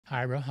All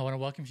right, bro. I want to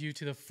welcome you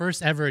to the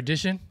first ever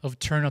edition of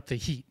Turn Up the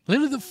Heat.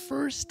 Literally the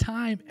first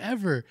time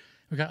ever.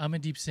 We got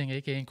Amandeep Singh,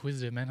 aka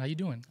Inquisitive, man. How you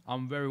doing?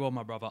 I'm very well,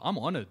 my brother. I'm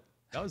honored.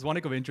 That was one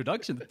heck of an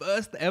introduction.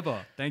 First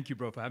ever. Thank you,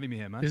 bro, for having me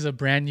here, man. This is a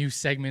brand new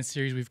segment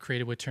series we've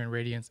created with Turn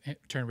Radio and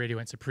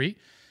Supreet.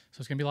 So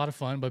it's going to be a lot of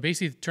fun. But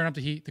basically, Turn Up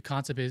the Heat, the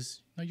concept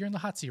is, you're in the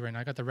hot seat right now.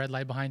 I got the red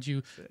light behind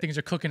you. Things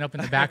are cooking up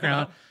in the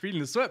background.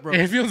 Feeling the sweat, bro.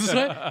 Yeah, feeling the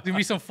sweat. There's going to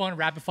be some fun,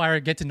 rapid fire,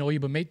 get to know you.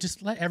 But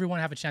just let everyone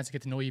have a chance to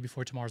get to know you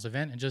before tomorrow's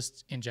event and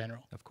just in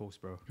general. Of course,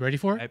 bro. You ready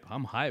for it?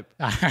 I'm hype.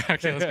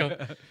 Okay, let's go.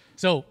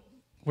 So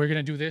we're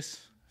going to do this.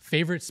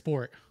 Favorite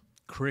sport?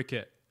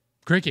 Cricket.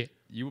 Cricket.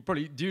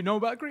 Do you know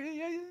about cricket?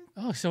 Yeah.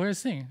 Oh, so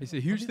here's the thing. It's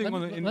a huge thing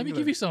Let me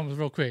give you some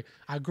real quick.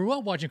 I grew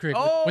up watching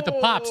cricket with the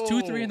pops,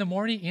 2, 3 in the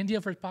morning, India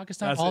versus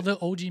Pakistan, That's all it. the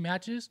OG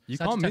matches. You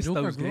can't miss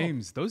those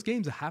games. Those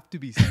games have to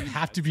be seen.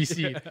 Have to be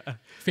seen.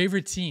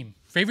 Favorite team?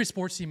 Favorite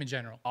sports team in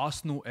general?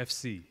 Arsenal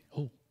FC.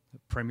 Oh.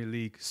 Premier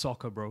League.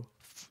 Soccer, bro.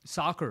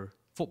 Soccer.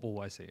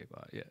 Football, I say.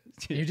 But yeah.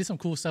 You did some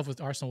cool stuff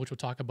with Arsenal, which we'll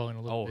talk about in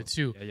a little bit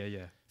too.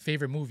 Yeah.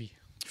 Favorite movie?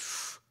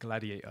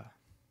 Gladiator.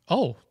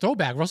 Oh,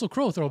 throwback. Russell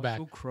Crowe throwback.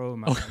 Russell Crowe,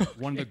 man.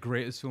 One of the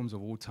greatest films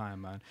of all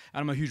time, man.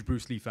 And I'm a huge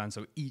Bruce Lee fan,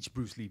 so each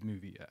Bruce Lee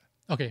movie, yeah.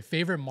 Okay,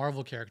 favorite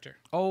Marvel character?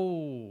 I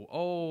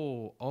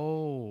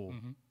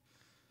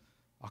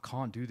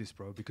can't do this,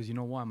 bro, because you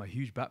know why? I'm a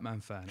huge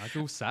Batman fan. I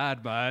feel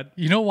sad, man.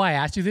 You know why I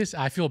asked you this?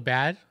 I feel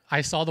bad. I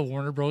saw the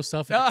Warner Bros.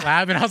 Stuff in the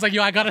lab, and I was like,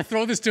 yo, I got to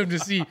throw this to him to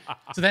see.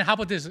 So then how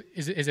about this?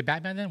 Is it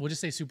Batman then? We'll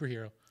just say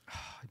superhero.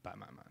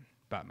 Batman, man.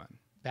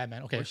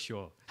 Batman, okay. For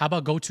sure. How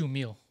about go-to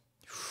meal?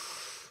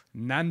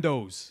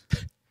 Nando's.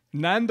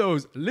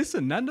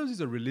 Listen, Nando's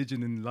is a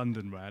religion in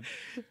London, man.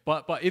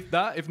 But if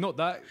not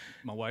that,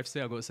 my wife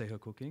say I got to say her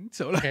cooking.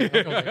 So Okay.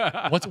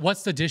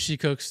 What's the dish she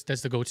cooks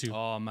that's the go-to?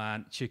 Oh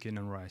man, chicken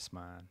and rice,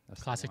 man.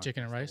 That's Classic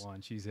chicken and rice. The one.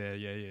 She's here,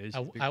 yeah.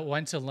 I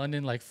went to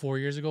London like 4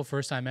 years ago,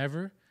 first time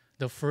ever.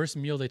 The first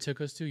meal they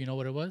took us to, you know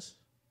what it was?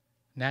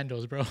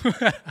 Nando's, bro.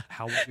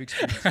 How was the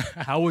experience?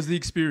 How was the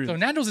experience? So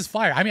Nando's is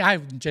fire. I mean, I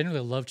generally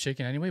love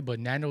chicken anyway,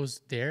 but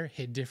Nando's there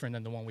hit different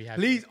than the one we have.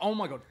 Please, oh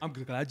my God, I'm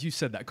glad you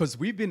said that because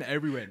we've been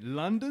everywhere.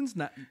 London's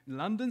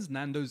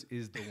Nando's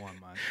is the one,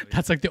 man. So,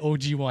 that's like the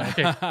OG one.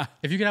 Okay,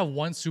 if you could have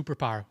one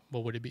superpower,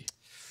 what would it be?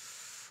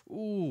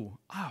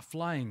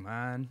 Flying,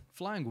 man.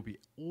 Flying would be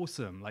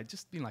awesome. Like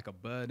just being like a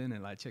bird in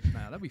it, like check it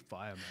out. That'd be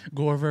fire, man.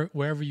 Go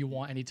wherever you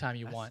want, anytime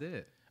you want. That's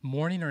it.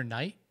 Morning or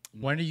night?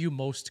 When are you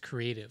most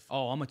creative?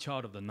 Oh, I'm a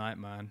child of the night,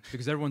 man.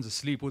 Because everyone's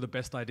asleep, all the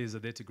best ideas are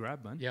there to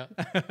grab, man. Yeah,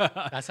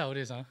 that's how it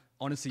is, huh?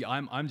 Honestly,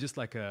 I'm just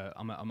like a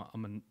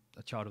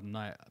child of the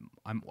night.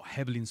 I'm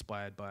heavily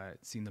inspired by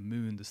seeing the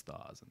moon, the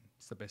stars, and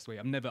it's the best way.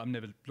 I've never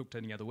looked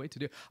any other way to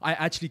do it. I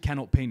actually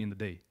cannot paint in the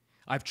day.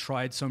 I've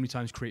tried so many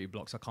times creative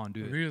blocks, I can't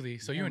do it. Really?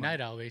 So you're a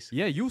night owl, basically?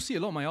 Yeah, you'll see a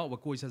lot of my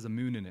artwork always has a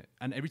moon in it,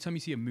 and every time you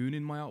see a moon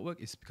in my artwork,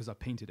 it's because I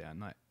painted it at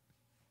night.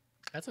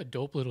 That's a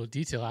dope little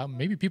detail.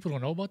 Maybe people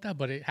don't know about that,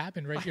 but it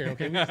happened right here.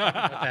 Okay, we talk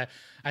about that.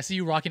 I see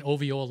you rocking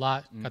OVO a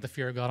lot. Got the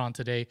Fear of God on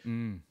today.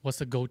 What's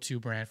the go-to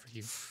brand for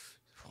you?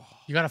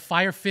 You got a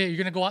fire fit. You're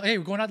gonna go out. Hey,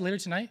 we're going out later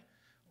tonight.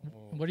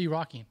 What are you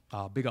rocking?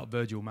 Big up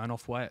Virgil, man.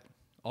 Off-white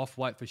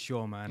for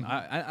sure, man.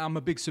 I'm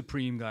a big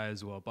Supreme guy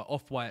as well, but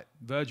Off-white,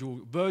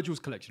 Virgil's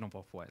collection of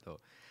Off-white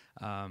though.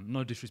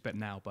 No disrespect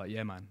now, but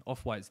yeah, man.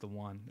 Off-white's the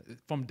one.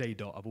 From day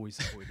dot, I've always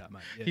supported that,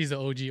 man. Yeah. He's the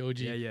OG.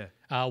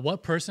 Yeah.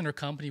 What person or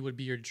company would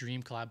be your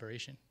dream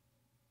collaboration?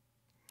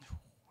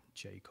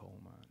 J.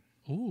 Cole,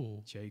 man.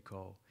 Ooh. J.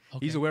 Cole.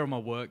 Okay. He's aware of my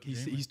work.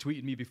 He's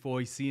tweeted me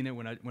before. He's seen it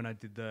when I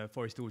did the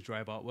Forest Hills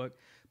Drive artwork.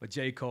 But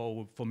J.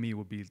 Cole, for me,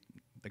 would be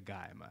the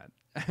guy, man.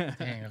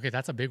 Dang, okay,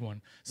 that's a big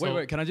one. So,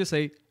 wait, can I just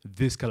say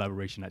this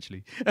collaboration,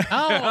 actually?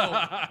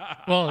 Oh!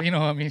 Well,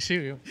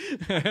 shoot.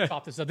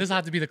 Pop this up. This will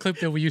have to be the clip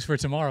that we use for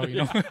tomorrow,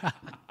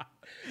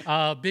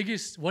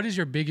 What is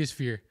your biggest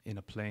fear? In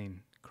a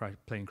plane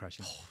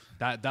crashing.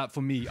 That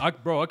for me, I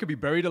could be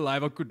buried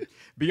alive. I could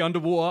be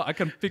underwater. I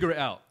can figure it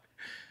out.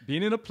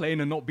 Being in a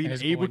plane and not being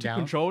able to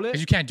control it.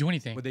 Because you can't do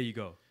anything. But there you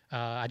go.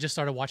 I just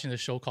started watching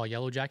this show called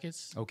Yellow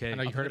Jackets. Okay. I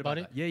know you heard about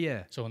it.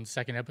 Yeah. So in the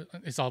second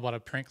episode, it's all about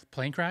a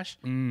plane crash.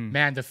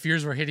 Man, the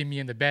fears were hitting me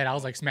in the bed. I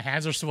was like, my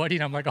hands are sweaty.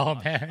 And I'm like,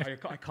 oh, man.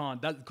 I can't.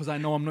 Because I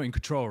know I'm not in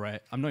control, right?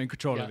 I'm not in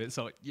control of it.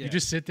 So, yeah. You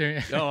just sit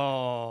there.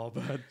 Oh,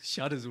 but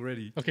shudders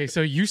already. Okay,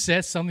 so you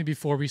said something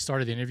before we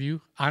started the interview.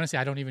 Honestly,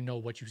 I don't even know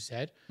what you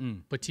said.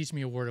 But teach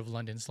me a word of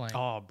London slang.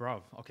 Oh,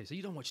 bro. Okay, so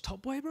you don't watch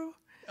Top Boy, bro?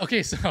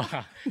 Okay, so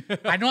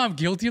I know I'm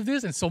guilty of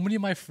this. And so many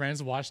of my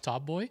friends watch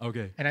Top Boy.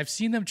 Okay. And I've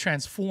seen them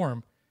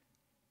transform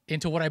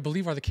into what I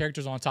believe are the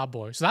characters on Top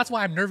Boy. So that's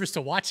why I'm nervous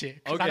to watch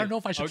it. Because I don't know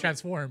if I should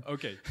transform.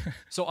 Okay.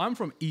 So I'm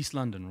from East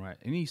London, right?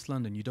 In East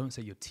London, you don't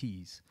say your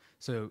T's.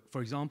 So,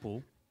 for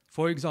example,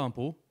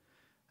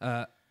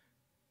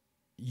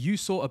 you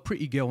saw a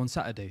pretty girl on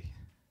Saturday.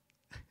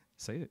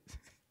 Say it.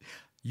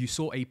 You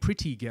saw a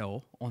pretty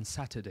girl on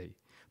Saturday,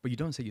 but you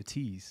don't say your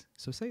T's.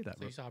 So say that, So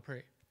bro. you saw a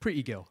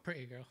Pretty girl.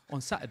 pretty girl.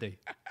 On Saturday.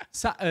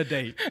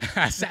 Saturday.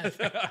 That's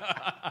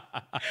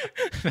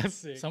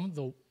sick. Some of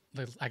the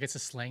I guess the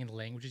slang and the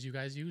languages you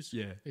guys use.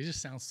 Yeah. They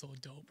just sound so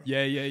dope, bro.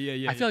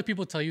 Yeah. I feel like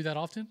people tell you that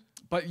often.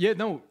 But yeah,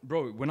 no,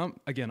 bro. When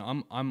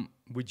I'm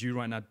with you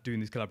right now doing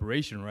this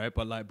collaboration, right?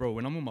 But like, bro,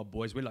 when I'm with my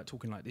boys, we're like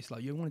talking like this,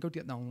 like, you want to go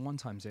get down one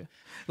times here?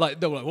 Like,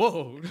 they're like,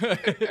 whoa.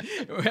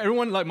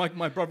 Everyone, like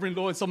my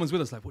brother-in-law and someone's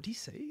with us, like, what did he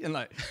say? And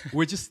like,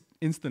 we're just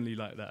instantly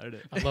like that, isn't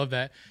it? I love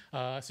that.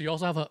 So you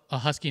also have a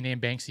husky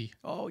named Banksy.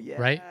 Oh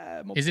yeah, right?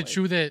 Is it boy.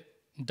 true that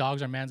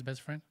dogs are man's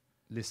best friend?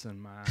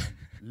 Listen, man.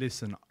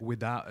 Listen,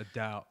 without a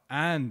doubt.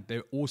 And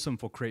they're awesome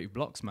for creative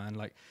blocks, man.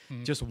 Like,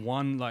 just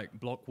one, like,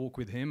 block walk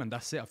with him, and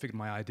that's it. I figured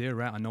my idea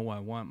out. I know what I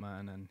want,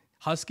 man. And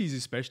Huskies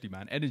especially,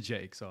 man.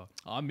 Energetic. So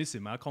I miss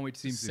him, man. I can't wait to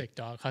see him. Sick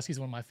dog. Husky's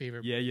one of my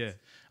favorite. Yeah.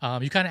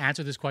 You kind of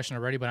answered this question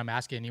already, but I'm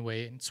asking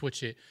anyway and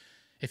switch it.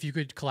 If you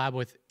could collab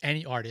with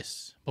any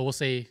artist, but we'll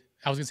say,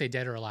 I was going to say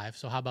dead or alive.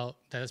 So how about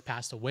that has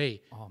passed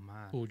away? Oh,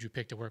 man. Who would you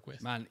pick to work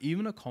with? Man,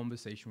 even a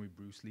conversation with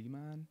Bruce Lee,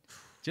 man.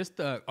 Just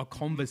a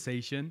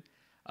conversation.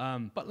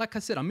 But like I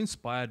said, I'm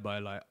inspired by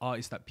like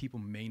artists that people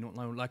may not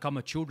know. Like, I'm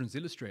a children's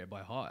illustrator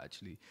by heart,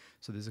 actually.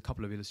 So there's a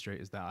couple of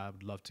illustrators that I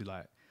would love to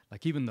like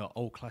even the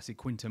old classic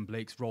Quentin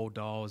Blake's, Roald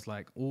Dahls,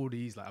 like all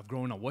these, like I've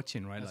grown up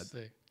watching, right? That's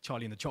like sick.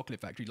 Charlie and the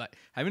Chocolate Factory, like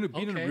having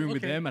been in a room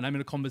with them and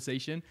having a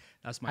conversation.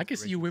 That's my. I could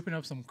see you whipping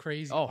up some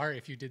crazy art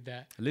if you did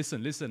that.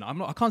 Listen.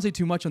 I can't say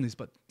too much on this,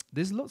 but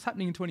there's lots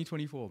happening in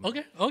 2024.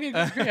 Man. Okay,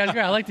 that's great.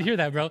 I like to hear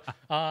that, bro.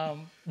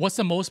 What's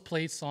the most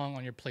played song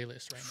on your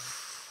playlist right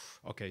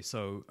now? Okay,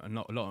 so a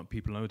lot of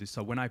people know this.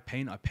 So when I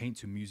paint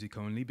to music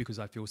only, because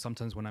I feel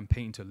sometimes when I'm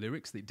painting to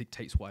lyrics, it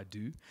dictates what I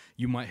do.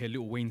 You might hear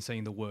Lil Wayne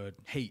saying the word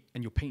hate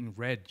and you're painting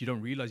red. You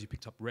don't realize you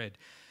picked up red.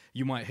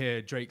 You might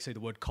hear Drake say the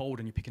word cold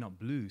and you're picking up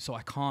blue. So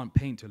I can't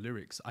paint to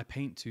lyrics. I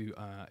paint to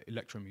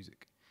electro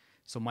music.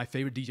 So my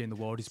favorite DJ in the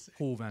world is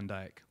Paul Van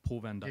Dyke.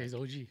 Yeah, he's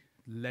OG.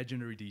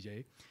 Legendary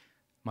DJ.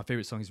 My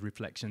favorite song is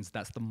Reflections.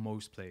 That's the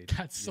most played.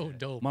 That's so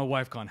dope. My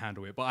wife can't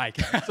handle it, but I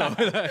can. So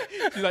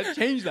she's like,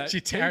 change that.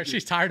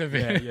 She's tired of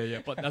it.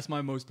 Yeah. But that's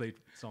my most played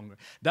song.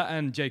 That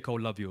and J.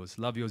 Cole, Love Yours.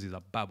 Love Yours is a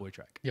bad boy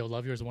track. Yo,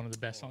 Love Yours is one of the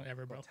best songs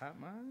ever, bro. Tap,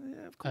 man.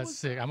 Yeah, of course. That's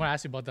sick. I'm going to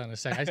ask you about that in a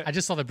second. I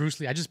just saw the Bruce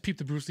Lee. I just peeped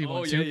the Bruce Lee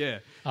one too. Yeah.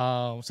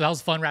 So that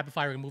was fun, rapid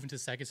fire. We're going to move into the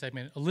second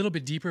segment. A little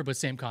bit deeper, but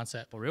same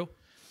concept. For real?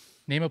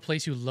 Name a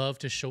place you love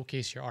to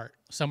showcase your art.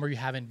 Somewhere you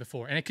haven't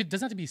before. And it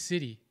doesn't have to be a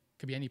city.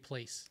 Could be any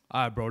place.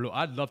 All right, bro. Look,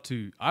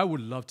 I would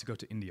love to go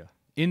to India.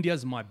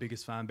 India's my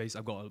biggest fan base.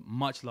 I've got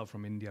much love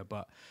from India,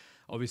 but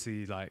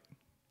obviously, like,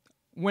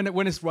 when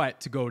it's right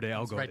to go there,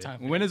 I'll go there.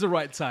 When it's the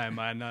right time,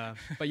 man.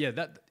 But yeah,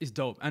 that is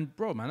dope. And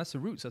bro, man, that's the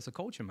roots. That's the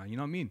culture, man. You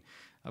know what I mean?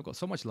 I've got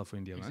so much love for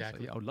India, man. So,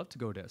 yeah, I would love to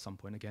go there at some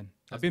point again.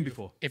 I've been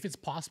before. If it's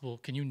possible,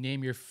 can you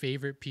name your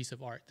favorite piece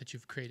of art that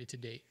you've created to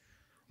date?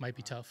 Might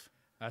be tough.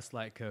 That's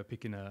like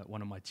picking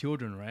one of my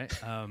children, right?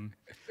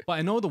 But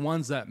I know the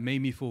ones that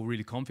made me feel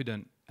really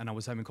confident, and I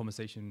was having a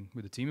conversation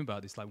with the team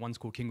about this. Like, one's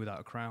called King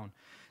Without a Crown,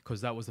 because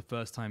that was the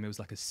first time it was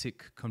like a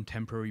sick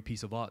contemporary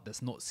piece of art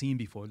that's not seen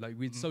before. Like,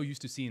 we're so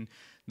used to seeing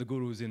the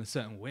gurus in a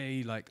certain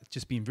way, like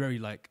just being very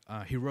like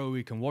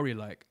heroic and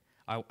warrior-like.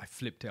 I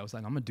flipped it. I was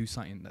like, I'm gonna do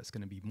something that's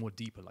gonna be more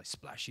deeper, like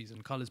splashes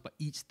and colors, but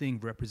each thing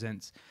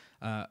represents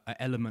an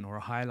element or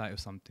a highlight of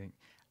something.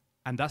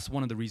 And that's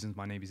one of the reasons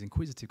my name is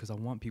Inkquisitive, because I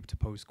want people to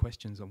pose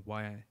questions on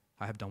why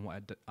I have done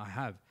what I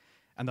have.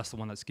 And that's the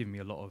one that's given me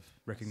a lot of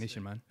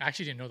recognition, man. I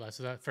actually didn't know that.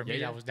 So that for me,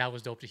 that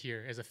was dope to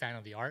hear as a fan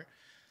of the art.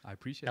 I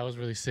appreciate that. That was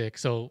really sick.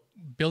 So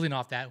building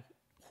off that,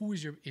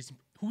 who's your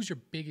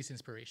biggest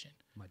inspiration?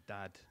 My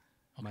dad.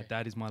 Okay. My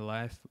dad is my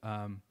life.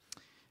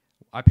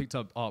 I picked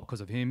up art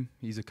because of him.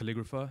 He's a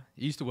calligrapher.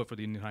 He used to work for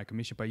the Indian High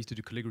Commission, but he used to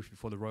do calligraphy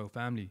for the royal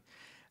family.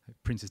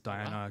 Princess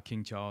Diana,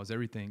 King Charles,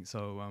 everything.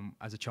 So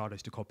as a child, I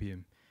used to copy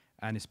him.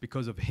 And it's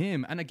because of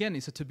him. And again,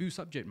 it's a taboo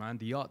subject, man.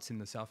 The arts in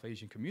the South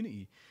Asian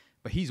community.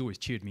 But he's always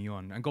cheered me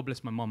on. And God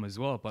bless my mom as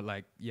well. But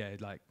like, yeah,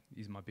 like,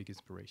 he's my big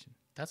inspiration.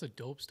 That's a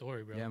dope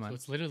story, bro. Yeah, man. So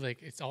it's literally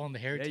like, it's all in the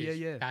heritage.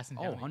 Yeah. Passing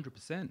down.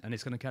 100%. And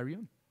it's going to carry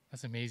on.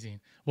 That's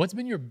amazing. What's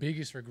been your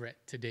biggest regret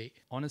to date?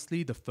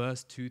 Honestly, the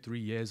first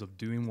 2-3 years of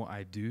doing what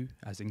I do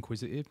as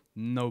Inkquisitive,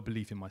 no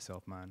belief in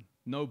myself, man.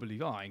 No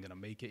belief. I ain't going to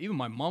make it. Even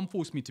my mom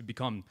forced me to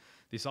become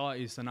this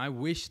artist. And I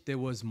wish there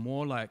was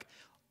more like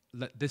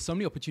there's so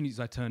many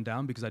opportunities I turned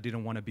down because I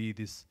didn't want to be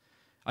this.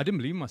 I didn't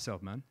believe in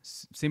myself, man.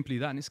 Simply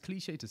that. And it's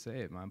cliche to say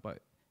it, man,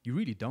 but you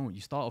really don't.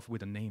 You start off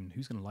with a name.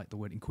 Who's going to like the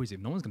word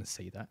Inquisitive? No one's going to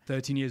say that.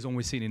 13 years on,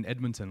 we're sitting in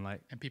Edmonton, like.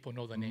 And people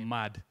know the name.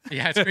 Mad.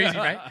 Yeah, it's crazy,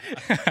 right?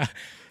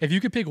 If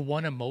you could pick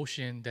one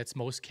emotion that's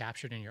most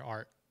captured in your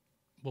art,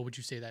 what would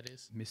you say that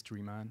is?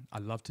 Mystery, man. I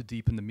love to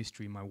deepen the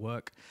mystery in my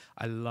work.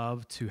 I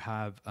love to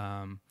have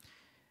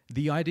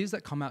the ideas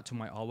that come out to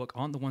my artwork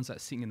aren't the ones that are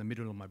sitting in the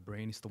middle of my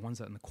brain. It's the ones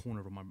that are in the corner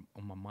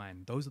of my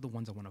mind. Those are the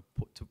ones I want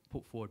to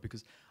put forward,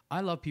 because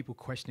I love people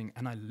questioning,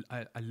 and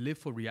I live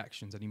for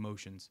reactions and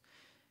emotions.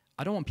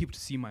 I don't want people to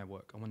see my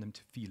work. I want them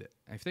to feel it.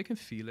 And if they can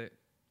feel it,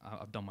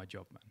 I've done my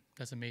job, man.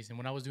 That's amazing.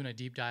 When I was doing a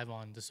deep dive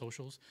on the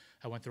socials,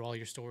 I went through all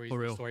your stories, For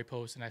your real? story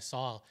posts, and I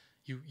saw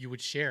you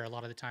would share a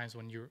lot of the times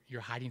when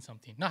you're hiding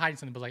something. Not hiding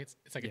something, but like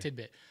it's like a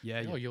tidbit.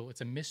 Yeah, Yo, yeah. yo,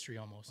 it's a mystery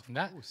almost. And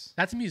course.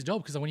 that to me is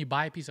dope because when you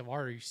buy a piece of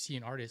art or you see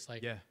an artist,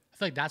 like Yeah. I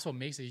feel like that's what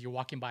makes it. You're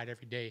walking by it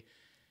every day,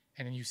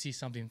 and then you see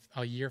something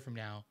a year from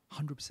now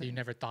 100%. that you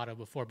never thought of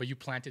before, but you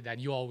planted that.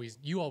 And you always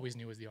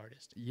knew as the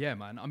artist. Yeah,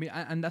 man. I mean,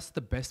 and that's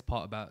the best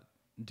part about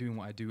doing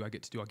what I do. I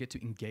get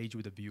to engage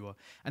with the viewer,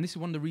 and this is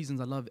one of the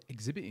reasons I love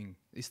exhibiting.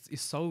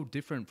 It's so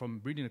different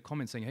from reading a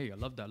comment saying, "Hey, I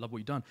love that, I love what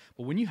you've done."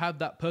 But when you have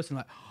that person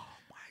like, "Oh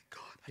my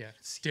god, Yeah,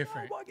 it's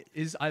different.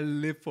 I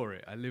live for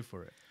it. I live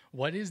for it.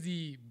 What is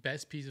the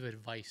best piece of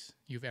advice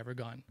you've ever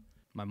gotten?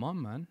 My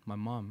mom, man. My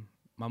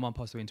mom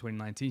passed away in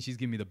 2019. She's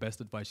given me the best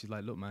advice. She's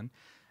like, "Look, man,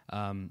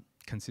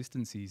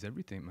 consistency is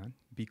everything, man.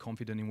 Be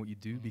confident in what you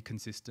do. Be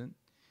consistent,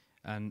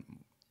 and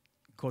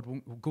God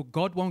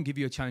won't give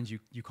you a challenge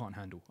you can't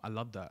handle." I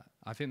love that.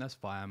 I think that's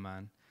fire,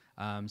 man.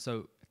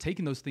 So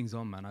taking those things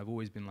on, man, I've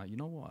always been like, you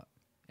know what?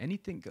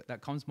 Anything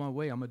that comes my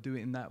way, I'm gonna do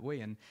it in that way.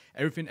 And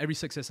every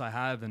success I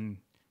have, and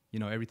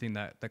everything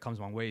that comes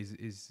my way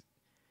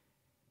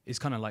is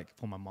kind of like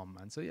for my mom,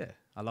 man. So yeah,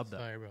 I love that.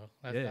 Fire, bro.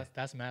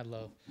 That's mad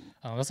love.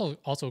 That's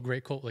also a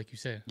great quote, like you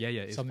said. Yeah,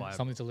 it's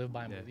something to live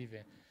by and Yeah. believe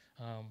in.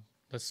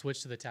 Let's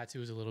switch to the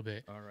tattoos a little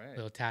bit. All right.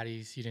 Little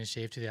tatties. You didn't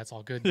shave today. That's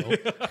all good though.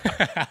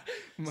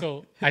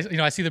 So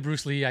I see the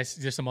Bruce Lee.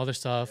 There's some other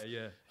stuff.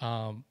 Yeah.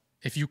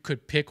 If you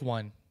could pick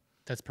one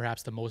that's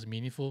perhaps the most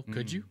meaningful,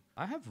 could you?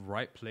 I have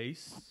right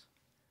place,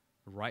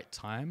 right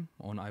time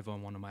on either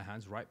one of my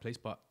hands. Right place,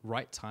 but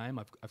right time.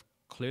 I've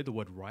cleared the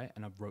word right,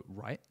 and I've wrote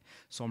right.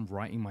 So I'm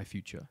writing my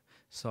future.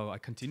 So I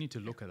continue to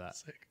look at that.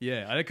 Sick.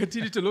 Yeah, I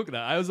continue to look at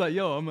that. I was like,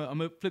 yo, I'm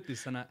gonna flip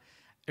this, and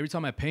every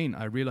time I paint,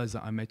 I realize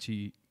that I'm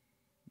actually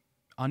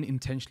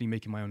unintentionally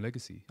making my own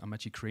legacy. I'm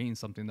actually creating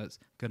something that's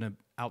gonna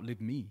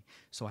outlive me.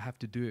 So I have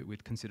to do it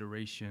with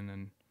consideration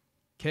and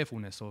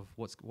carefulness of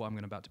what I'm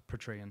about to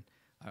portray, and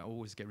I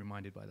always get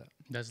reminded by that.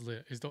 That's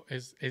lit.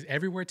 Is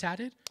everywhere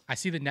tatted? I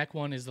see the neck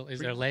one. Is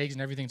there legs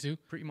and everything too?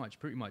 Pretty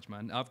much,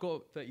 man. I've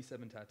got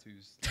 37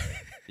 tattoos.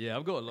 Yeah,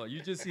 I've got a lot.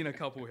 You've just seen a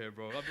couple here,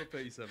 bro. I've got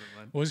 37,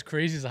 man. What's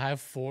crazy is I have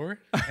 4,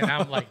 and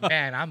I'm like,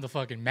 man, I'm the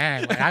fucking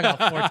man. Like I got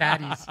 4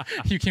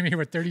 tatties. You came here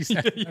with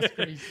 37. That's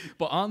crazy.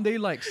 But aren't they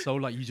like so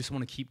like you just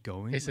want to keep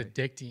going? It's like,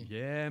 addicting.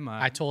 yeah,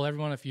 man. I told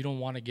everyone if you don't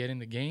want to get in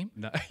the game,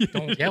 No.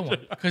 don't get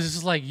one because it's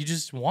just like you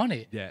just want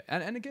it. Yeah,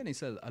 and again,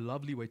 it's a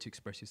lovely way to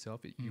express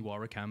yourself. You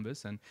are a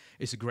canvas, and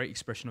it's a great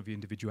expression of your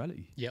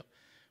individuality. Yep.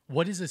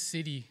 What is a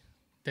city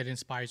that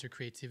inspires your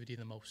creativity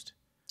the most?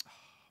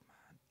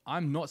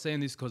 I'm not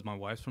saying this because my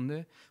wife's from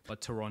there,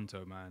 but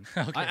Toronto, man.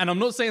 Okay. And I'm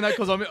not saying that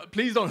because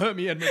please don't hurt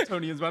me,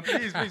 Edmontonians, man.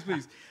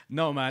 Please.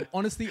 No, man.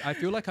 Honestly, I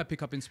feel like I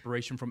pick up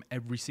inspiration from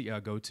every city I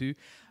go to.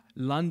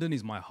 London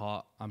is my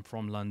heart. I'm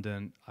from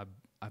London.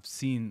 I've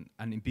seen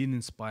and been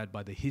inspired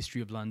by the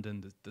history of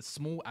London, the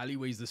small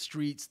alleyways, the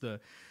streets,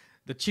 the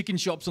chicken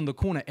shops on the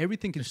corner.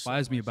 Everything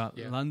inspires me about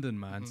London,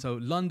 man. So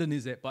London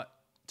is it, but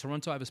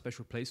Toronto I have a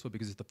special place for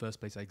because it's the first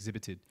place I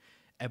exhibited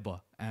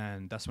ever.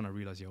 And that's when I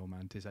realized, yo,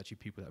 man, there's actually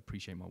people that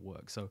appreciate my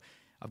work. So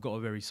I've got a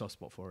very soft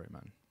spot for it,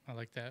 man. I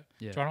like that.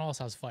 Yeah. Toronto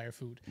also has fire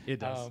food. It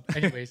does.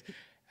 Anyways,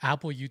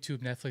 Apple, YouTube,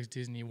 Netflix,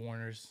 Disney,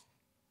 Warner's,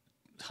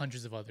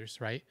 hundreds of others,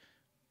 right?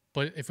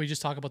 But if we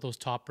just talk about those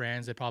top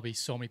brands that probably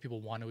so many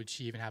people want to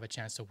achieve and have a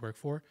chance to work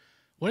for,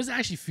 what does it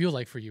actually feel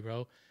like for you,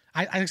 bro?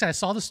 I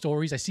saw the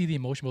stories, I see the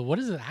emotion, but what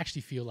does it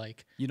actually feel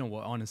like? You know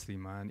what? Honestly,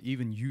 man,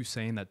 even you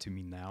saying that to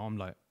me now, I'm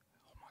like,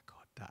 oh my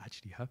God, that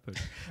actually happened.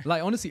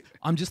 Like, honestly,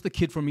 I'm just the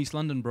kid from East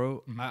London,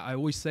 bro. I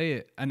always say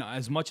it. And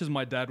as much as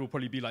my dad will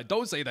probably be like,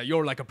 don't say that,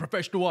 you're like a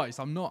professional artist.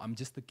 I'm not. I'm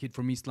just the kid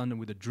from East London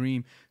with a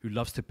dream who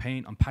loves to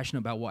paint. I'm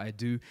passionate about what I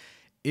do.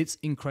 It's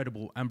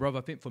incredible. And, bro,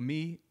 I think for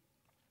me,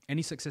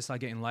 any success I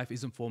get in life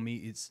isn't for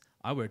me.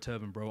 I wear a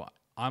turban, bro.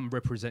 I'm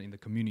representing the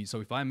community. So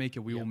if I make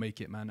it, we all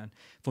make it, man. And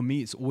for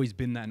me, it's always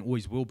been that and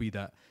always will be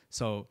that.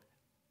 So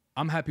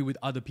I'm happy with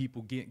other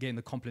people getting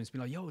the compliments,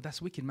 being like, yo,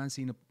 that's wicked, man,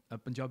 seeing a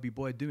Punjabi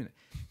boy doing it.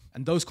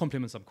 And those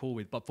compliments I'm cool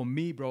with. But for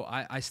me, bro,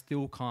 I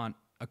still can't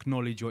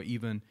acknowledge or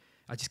even,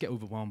 I just get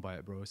overwhelmed by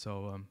it, bro.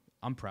 So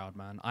I'm proud,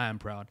 man. I am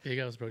proud. Big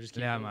ups, bro. Just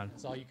keep Yeah, building. man.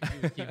 That's all you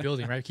can do. Keep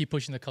building, right? Keep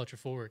pushing the culture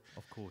forward.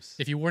 Of course.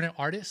 If you weren't an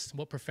artist,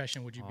 what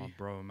profession would you Oh, be?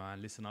 bro,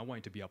 man, listen, I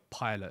wanted to be a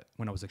pilot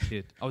when I was a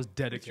kid. I was What's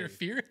dedicated. your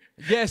fear?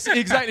 Yes,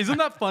 exactly. Isn't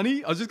that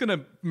funny? I was just going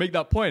to make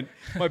that point.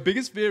 My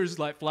biggest fear is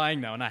like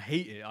flying now, and I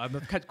hate it. I've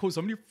caught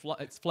so many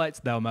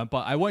flights now, man,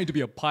 but I wanted to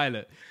be a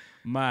pilot.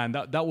 Man,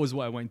 that was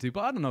what I wanted to do.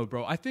 But I don't know,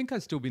 bro. I think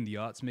I'd still be in the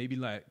arts, maybe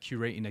like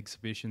curating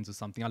exhibitions or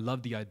something. I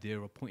love the idea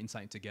of putting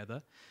something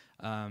together.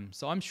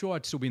 So I'm sure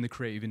I'd still be in the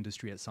creative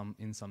industry in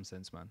some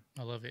sense, man.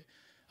 I love it.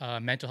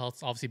 Mental health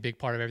is obviously a big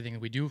part of everything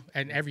that we do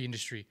and every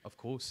industry. Of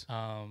course.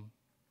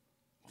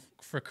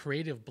 For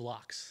creative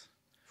blocks,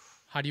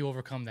 how do you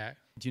overcome that?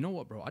 Do you know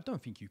what, bro? I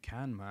don't think you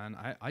can, man.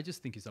 I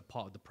just think it's a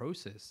part of the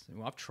process.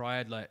 I've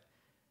tried like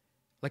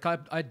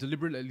I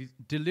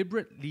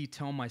deliberately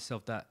tell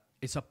myself that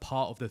it's a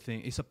part of the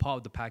thing. It's a part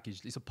of the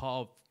package. It's a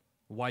part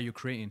of why you're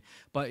creating.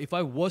 But if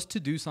I was to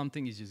do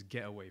something, is just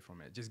get away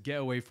from it. Just get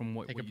away from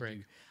what you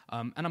do.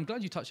 And I'm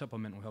glad you touched up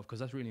on mental health, because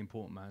that's really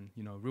important, man.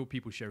 You know, real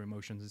people share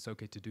emotions. It's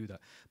okay to do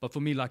that. But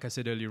for me, like I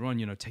said earlier on,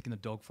 you know, taking the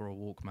dog for a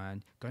walk,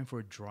 man, going for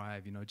a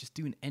drive, you know, just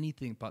doing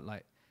anything but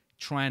like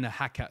trying to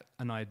hack at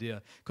an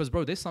idea. Because,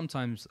 bro, there's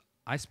sometimes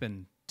I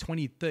spend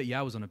 20, 30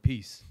 hours on a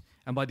piece.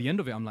 And by the end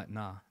of it, I'm like,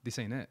 nah, this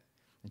ain't it.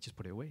 And just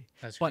put it away.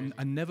 That's but crazy.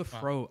 I never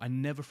throw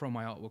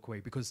my artwork away,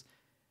 because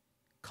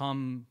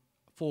come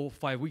 4 or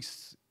 5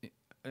 weeks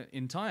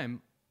in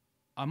time,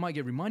 I might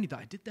get reminded that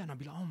I did that, and I'll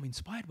be like, oh, I'm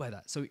inspired by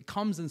that. So it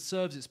comes and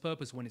serves its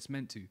purpose when it's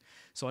meant to.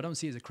 So I don't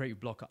see it as a creative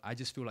block. I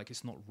just feel like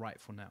it's not right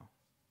for now.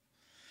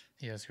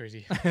 Yeah, that's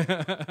crazy.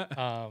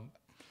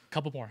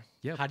 Couple more.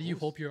 Yeah, How do you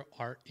hope your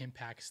art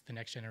impacts the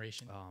next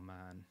generation? Oh,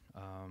 man.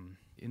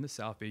 In the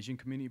South Asian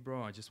community,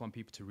 bro, I just want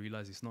people to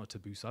realize it's not a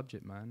taboo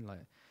subject, man.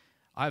 Like,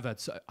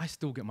 I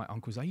still get my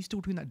uncles, are you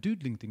still doing that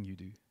doodling thing you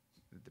do?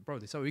 Bro,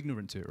 they're so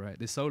ignorant to it, right?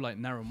 They're so like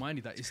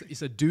narrow-minded that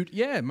it's a dude.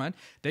 Yeah, man.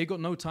 They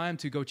got no time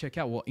to go check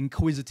out what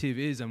Inkquisitive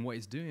is and what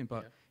it's doing,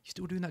 but you're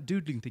still doing that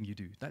doodling thing you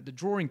do, that the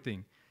drawing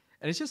thing.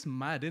 And it's just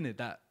mad, innit,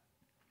 that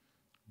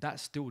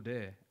that's still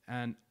there.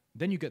 And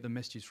then you get the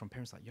messages from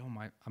parents like, yo,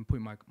 I'm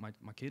putting my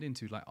kid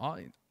into like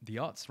the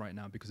arts right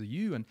now because of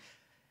you. And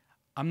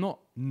I'm not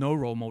no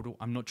role model.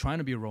 I'm not trying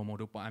to be a role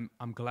model, but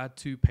I'm glad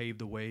to pave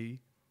the way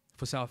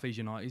for South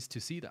Asian artists to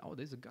see that, oh,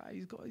 there's a guy,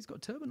 he's got a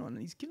turban on and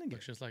he's killing it.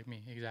 Looks just like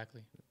me, exactly.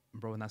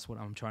 Bro, and that's what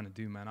I'm trying to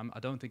do, man. I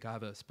don't think I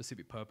have a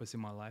specific purpose in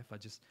my life.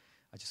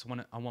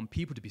 I want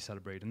people to be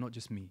celebrated, not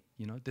just me.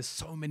 You know, there's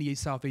so many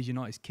South Asian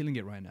artists killing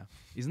it right now.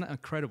 Isn't that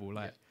incredible?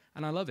 Like,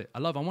 and I love it. I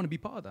want to be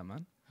part of that,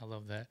 man. I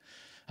love that.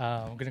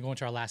 We're gonna go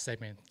into our last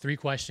segment. 3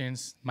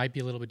 questions, might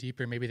be a little bit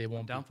deeper, maybe they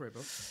won't. I'm down for it,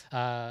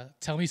 bro.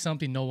 Tell me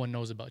something no one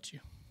knows about you.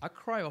 I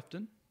cry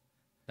often.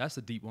 That's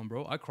a deep one,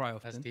 bro. I cry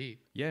often. That's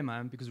deep. Yeah,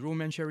 man, because real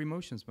men share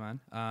emotions, man.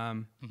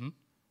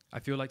 I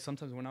feel like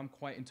sometimes when I'm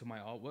quite into my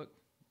artwork,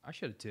 I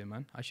shed a tear,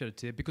 man. I shed a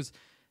tear because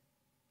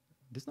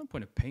there's no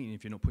point of painting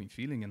if you're not putting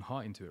feeling and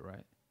heart into it,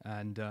 right?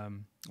 And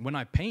when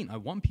I paint, I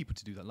want people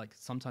to do that. Like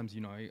sometimes,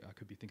 you know, I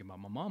could be thinking about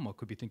my mom, or I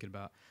could be thinking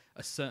about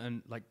a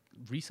certain, like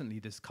recently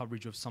there's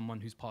coverage of someone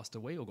who's passed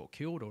away or got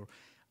killed, or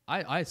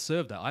I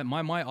serve that.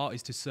 My art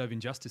is to serve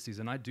injustices,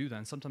 and I do that.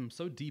 And sometimes I'm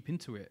so deep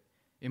into it.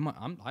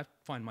 I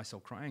find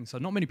myself crying. So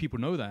not many people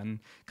know that, and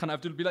kind of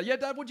have to be like, yeah,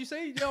 Dad, what'd you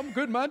say? Yeah, I'm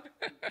good, man.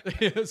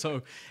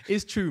 So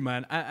it's true,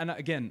 man. And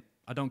again,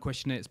 I don't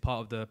question it. It's part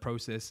of the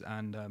process,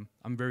 and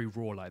I'm very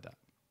raw like that.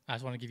 I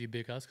just want to give you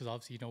big ups because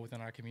obviously, you know,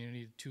 within our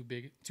community,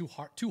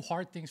 two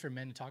hard things for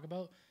men to talk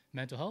about: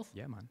 mental health,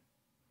 yeah, man,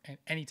 and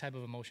any type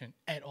of emotion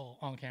at all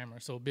on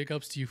camera. So big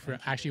ups to you for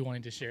actually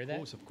wanting to share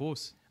that. Of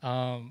course.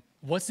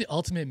 What's the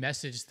ultimate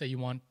message that you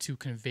want to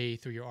convey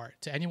through your art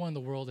to anyone in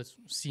the world that's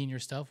seen your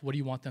stuff? What do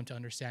you want them to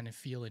understand and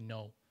feel and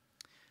know?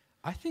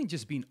 I think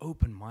just being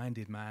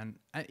open-minded, man.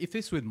 If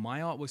it's with my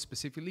artwork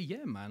specifically,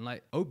 yeah, man.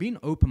 Like, being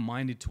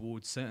open-minded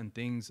towards certain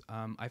things.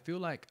 I feel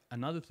like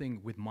another thing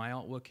with my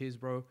artwork is,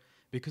 bro,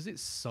 because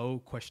it's so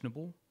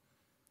questionable,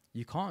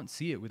 you can't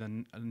see it with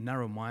a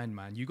narrow mind,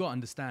 man. You got to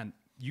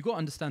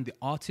understand the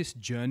artist's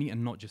journey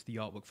and not just the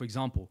artwork. For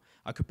example,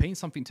 I could paint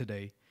something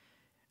today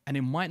and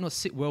it might not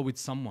sit well with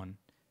someone,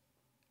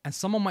 and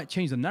someone might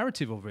change the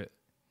narrative of it,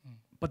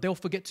 but they'll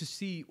forget to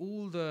see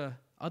all the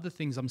other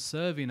things I'm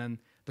serving and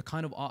the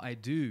kind of art I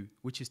do,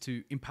 which is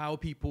to empower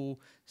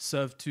people,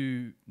 serve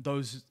to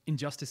those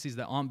injustices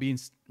that aren't being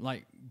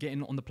like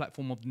getting on the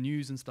platform of the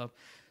news and stuff.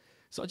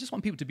 So I just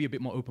want people to be a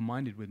bit more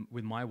open-minded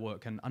with my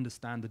work and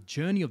understand the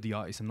journey of the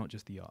artist and not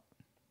just the art.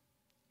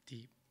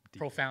 Deep.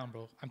 Profound,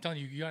 bro. I'm telling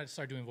you, you gotta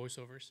start doing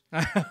voiceovers.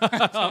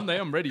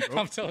 I'm ready, bro.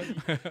 I'm telling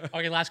you.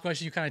 Okay, last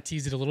question. You kind of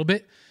teased it a little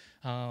bit.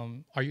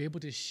 Are you able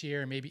to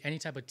share maybe any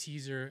type of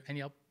teaser,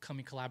 any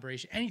upcoming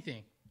collaboration,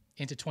 anything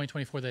into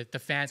 2024 that the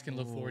fans can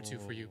look forward to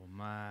for you? Oh,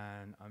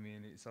 man. I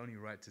mean, it's only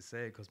right to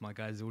say it because my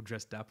guy's all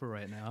dressed dapper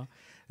right now.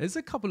 There's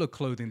a couple of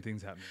clothing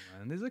things happening,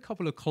 man.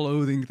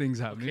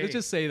 Okay. Let's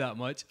just say that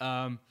much.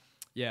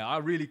 Yeah, I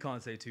really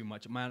can't say too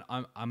much. Man,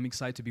 I'm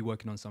excited to be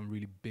working on some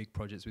really big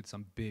projects with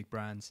some big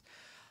brands.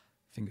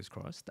 Fingers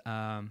crossed.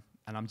 And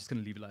I'm just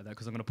going to leave it like that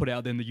because I'm going to put it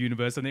out there in the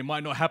universe and it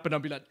might not happen. I'll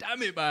be like,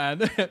 damn it,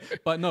 man.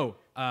 But no,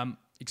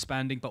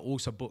 expanding, but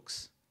also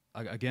books.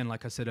 Again,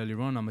 like I said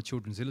earlier on, I'm a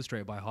children's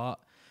illustrator by heart.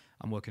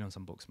 I'm working on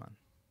some books, man.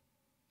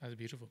 That's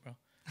beautiful, bro.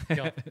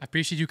 Yo, I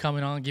appreciate you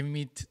coming on, giving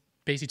me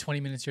basically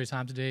 20 minutes of your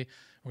time today.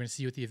 We're going to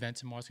see you at the event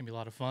tomorrow. It's going to be a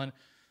lot of fun.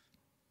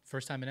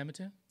 First time in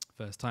Edmonton?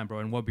 First time, bro,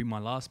 and won't be my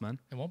last, man.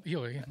 It won't be.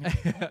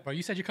 Bro,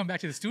 you said you come back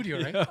to the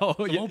studio, right?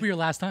 It won't be your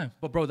last time.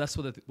 But, bro, that's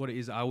what it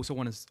is. I also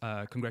want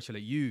to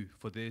congratulate you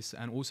for this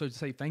and also to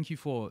say thank you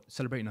for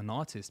celebrating an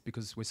artist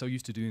because we're so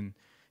used to doing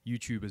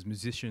YouTubers,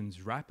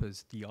 musicians,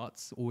 rappers. The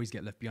arts always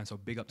get left behind. So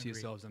big up to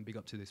yourselves and big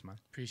up to this, man.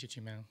 Appreciate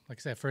you, man. Like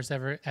I said, first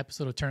ever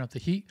episode of Turn Up the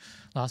Heat.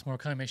 Lots more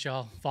coming. Make sure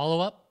y'all follow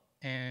up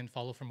and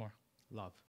follow for more. Love.